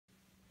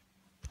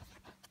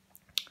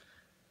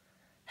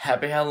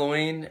Happy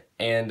Halloween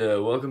and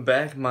welcome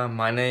back.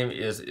 My name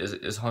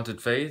is Haunted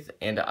Faith,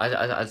 and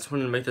I just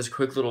wanted to make this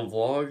quick little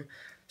vlog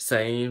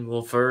saying,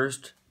 well,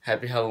 first,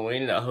 Happy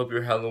Halloween, and I hope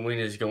your Halloween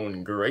is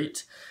going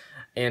great.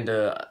 And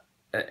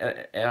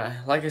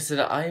like I said,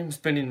 I am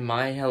spending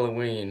my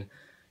Halloween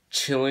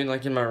chilling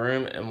like in my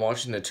room and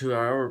watching the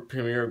 2-hour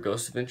premiere of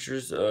Ghost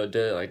Adventures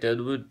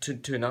Deadwood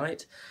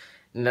tonight.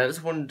 And I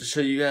just wanted to show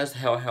you guys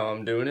how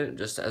I'm doing it,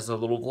 just as a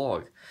little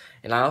vlog.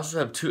 And I also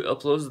have 2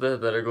 uploads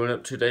that are going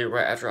up today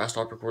right after I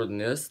stop recording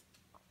this.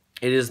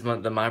 It is my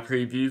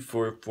preview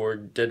for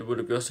Deadwood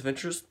of Ghost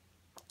Adventures,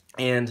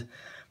 and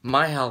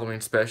my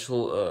Halloween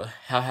special,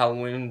 how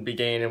Halloween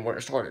began and where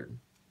it started.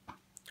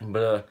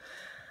 But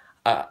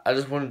I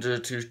just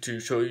wanted to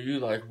show you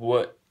like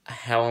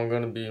how I'm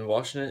gonna be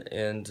watching it,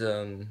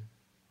 and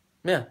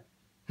yeah.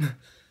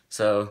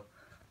 So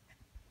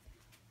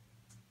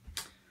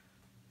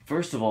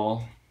first of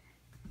all,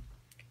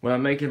 when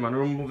I'm making my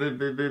normal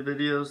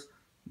videos,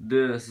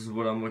 this is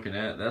what I'm looking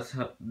at.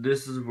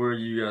 This is where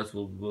you guys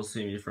will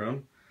see me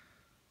from.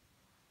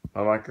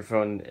 My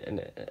microphone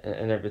and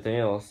everything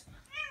else.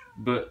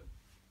 But,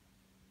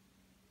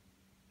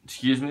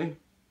 excuse me.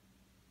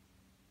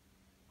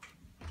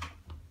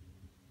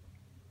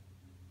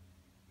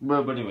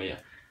 But anyway, yeah.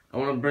 I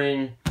want to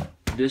bring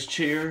this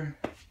chair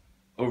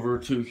over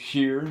to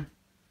here,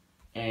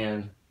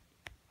 and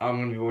I'm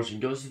going to be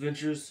watching Ghost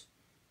Adventures.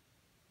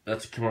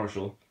 That's a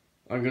commercial.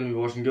 I'm going to be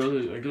watching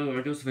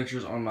Ghost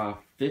Adventures on my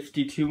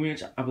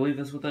 52-inch, I believe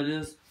that's what that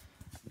is.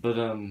 But,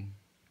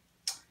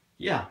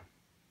 yeah.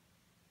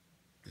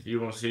 If you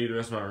want to see the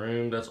rest of my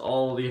room, that's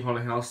all the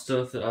haunted house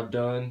stuff that I've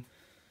done.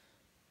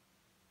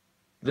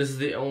 This is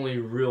the only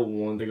real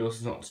one, the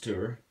Ghost Haunts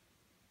tour.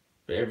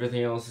 But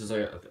everything else is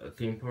like a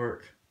theme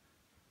park.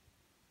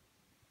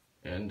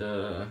 And,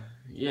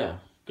 yeah.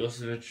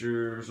 Ghost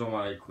Adventures, all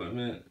my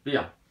equipment. But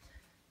yeah,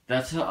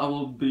 that's how I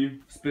will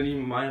be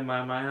spending my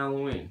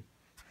Halloween.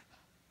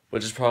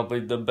 Which is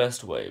probably the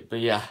best way. But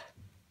yeah,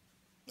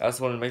 I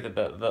just wanted to make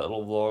that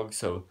little vlog.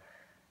 So,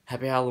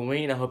 happy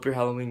Halloween. I hope your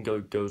Halloween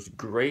goes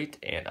great.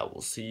 And I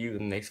will see you in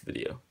the next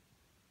video.